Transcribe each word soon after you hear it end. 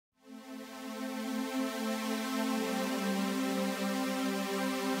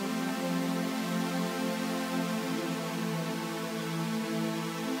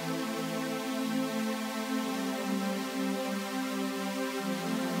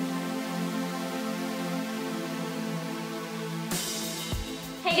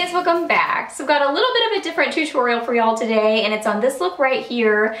Hey guys, welcome back. So I've got a little bit of a different tutorial for y'all today, and it's on this look right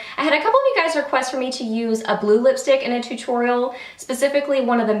here. I had a couple of you guys request for me to use a blue lipstick in a tutorial, specifically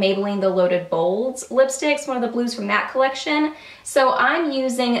one of the Maybelline The Loaded Bolds lipsticks, one of the blues from that collection. So I'm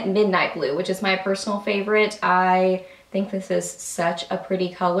using Midnight Blue, which is my personal favorite. I think this is such a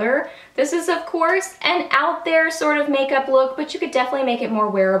pretty color. This is, of course, an out there sort of makeup look, but you could definitely make it more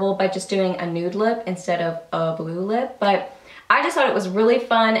wearable by just doing a nude lip instead of a blue lip. But I just thought it was really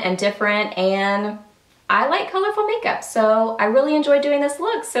fun and different, and I like colorful makeup, so I really enjoyed doing this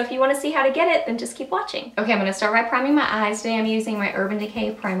look. So if you want to see how to get it, then just keep watching. Okay, I'm going to start by priming my eyes. Today I'm using my Urban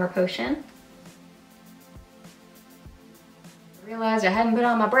Decay Primer Potion. I realized I hadn't put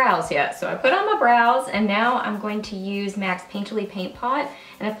on my brows yet, so I put on my brows, and now I'm going to use MAC's Painterly Paint Pot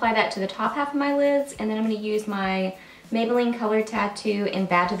and apply that to the top half of my lids, and then I'm going to use my Maybelline Color Tattoo in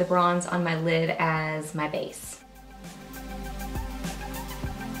Bad to the Bronze on my lid as my base.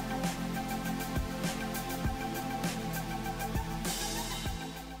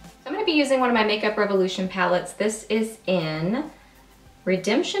 I'm going to be using one of my Makeup Revolution palettes. This is in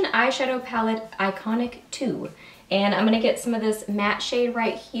Redemption Eyeshadow Palette Iconic 2. And I'm going to get some of this matte shade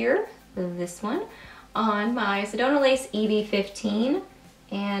right here, this one, on my Sedona Lace EB15.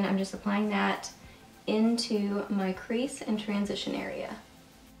 And I'm just applying that into my crease and transition area.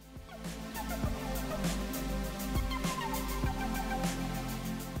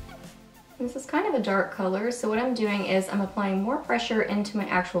 This is kind of a dark color, so what I'm doing is I'm applying more pressure into my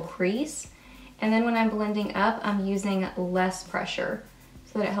actual crease, and then when I'm blending up, I'm using less pressure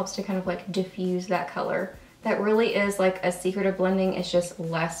so that it helps to kind of like diffuse that color. That really is like a secret of blending, is just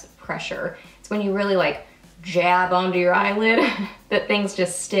less pressure. It's when you really like jab onto your eyelid that things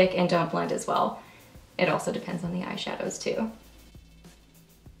just stick and don't blend as well. It also depends on the eyeshadows too.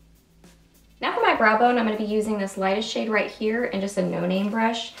 Now for my brow bone, I'm going to be using this lightest shade right here and just a no-name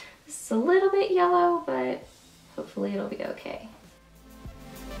brush. It's a little bit yellow, but hopefully it'll be okay.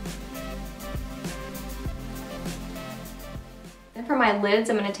 Then for my lids,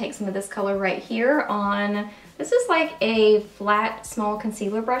 I'm going to take some of this color right here on, this is like a flat small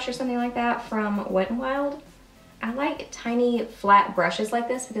concealer brush or something like that from Wet n Wild. I like tiny flat brushes like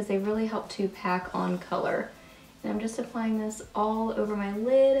this because they really help to pack on color. And I'm just applying this all over my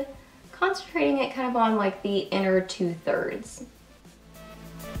lid, concentrating it kind of on like the inner 2/3.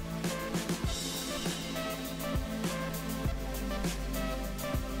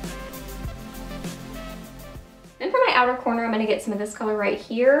 Then for my outer corner, I'm going to get some of this color right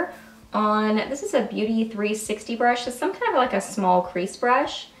here on, this is a Beauty 360 brush. It's some kind of like a small crease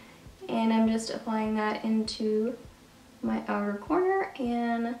brush. And I'm just applying that into my outer corner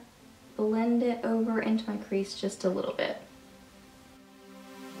and blend it over into my crease just a little bit.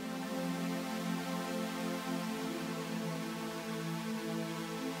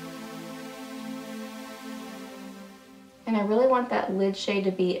 And I really want that lid shade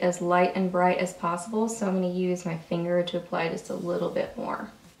to be as light and bright as possible, so I'm going to use my finger to apply just a little bit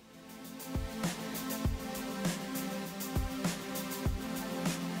more.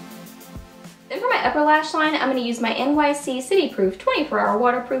 Then for my upper lash line, I'm going to use my NYC City Proof 24-hour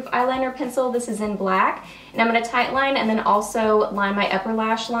waterproof eyeliner pencil. This is in black. And I'm going to tight line and then also line my upper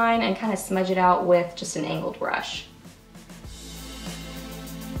lash line and kind of smudge it out with just an angled brush.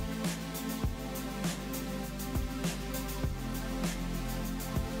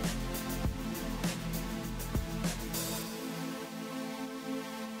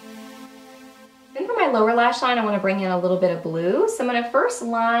 Then for my lower lash line, I want to bring in a little bit of blue. So I'm going to first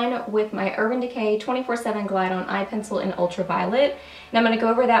line with my Urban Decay 24/7 Glide On Eye Pencil in Ultraviolet. And I'm going to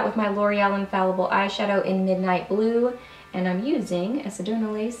go over that with my L'Oreal Infallible Eyeshadow in Midnight Blue. And I'm using a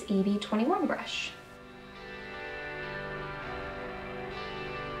Sedona Lace EB21 brush.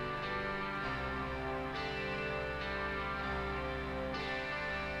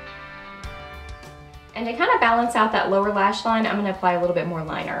 And to kind of balance out that lower lash line, I'm going to apply a little bit more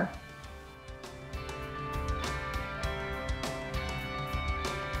liner.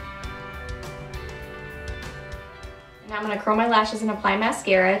 Now I'm going to curl my lashes and apply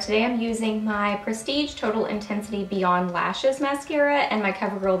mascara. Today I'm using my Prestige Total Intensity Beyond Lashes mascara and my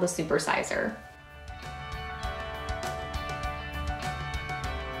CoverGirl The Super Sizer.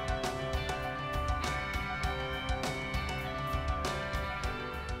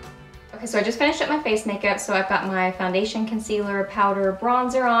 Okay, so I just finished up my face makeup, so I've got my foundation, concealer, powder,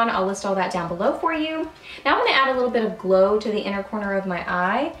 bronzer on. I'll list all that down below for you. Now I'm going to add a little bit of glow to the inner corner of my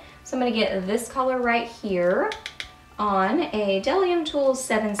eye. So I'm going to get this color right here on a Delium Tools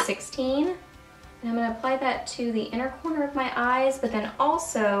 716, and I'm going to apply that to the inner corner of my eyes, but then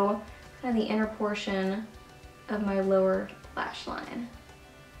also kind of the inner portion of my lower lash line.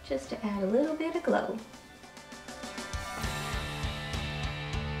 just to add a little bit of glow.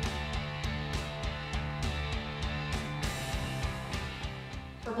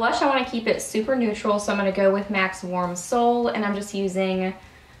 For blush, I want to keep it super neutral, so I'm going to go with MAC's Warm Soul, and I'm just using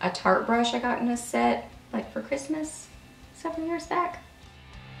a Tarte brush I got in a set, like for Christmas, several years back.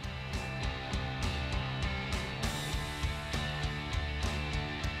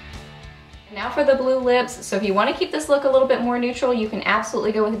 Now for the blue lips. So if you want to keep this look a little bit more neutral, you can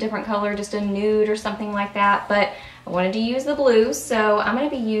absolutely go with a different color, just a nude or something like that, but I wanted to use the blue, so I'm going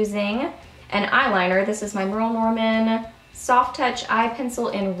to be using an eyeliner. This is my Merle Norman Soft Touch Eye Pencil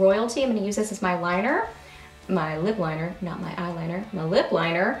in Royalty. I'm going to use this as my liner, my lip liner, not my eyeliner, my lip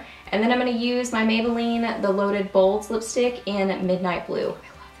liner, and then I'm going to use my Maybelline The Loaded Bolds lipstick in Midnight Blue. I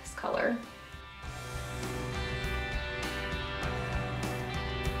love this color.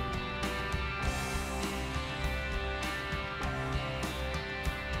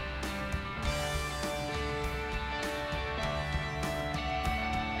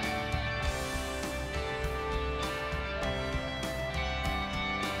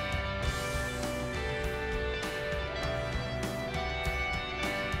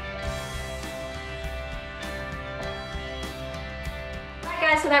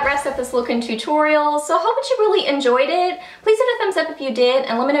 So that wraps up this look and tutorial. So I hope that you really enjoyed it. Please hit a thumbs up if you did,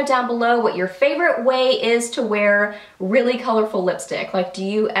 and let me know down below what your favorite way is to wear really colorful lipstick. Like, do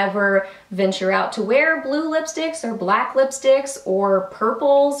you ever venture out to wear blue lipsticks or black lipsticks or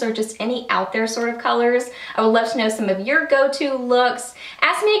purples or just any out there sort of colors? I would love to know some of your go-to looks.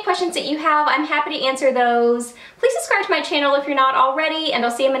 Ask me any questions that you have. I'm happy to answer those. Please subscribe to my channel if you're not already, and I'll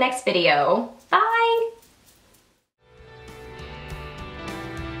see you in my next video. Bye!